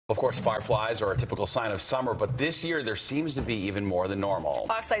Of course, fireflies are a typical sign of summer, but this year there seems to be even more than normal.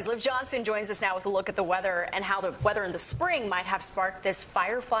 Fox 5's Liv Johnson joins us now with a look at the weather and how the weather in the spring might have sparked this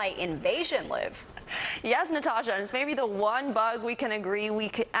firefly invasion, Liv. Yes, Natasha, and it's maybe the one bug we can agree we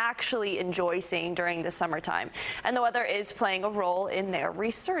could actually enjoy seeing during the summertime. And the weather is playing a role in their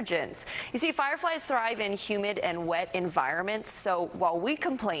resurgence. You see, fireflies thrive in humid and wet environments, so while we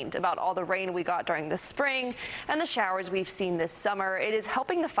complained about all the rain we got during the spring and the showers we've seen this summer, it is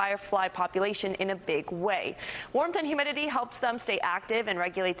helping the firefly population in a big way. Warmth and humidity helps them stay active and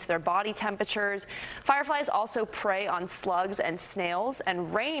regulates their body temperatures. Fireflies also prey on slugs and snails,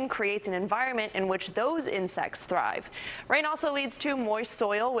 and rain creates an environment in which those insects thrive. Rain also leads to moist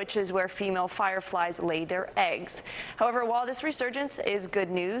soil, which is where female fireflies lay their eggs. However, while this resurgence is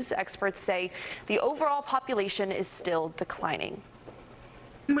good news, experts say the overall population is still declining.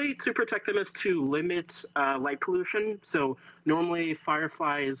 One way to protect them is to limit light pollution. So normally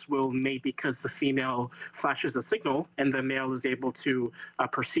fireflies will mate because the female flashes a signal and the male is able to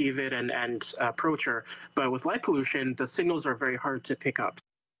perceive it and approach her. But with light pollution, the signals are very hard to pick up.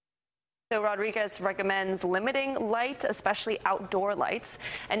 So Rodriguez recommends limiting light, especially outdoor lights,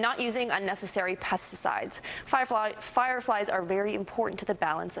 and not using unnecessary pesticides. Fireflies are very important to the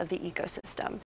balance of the ecosystem.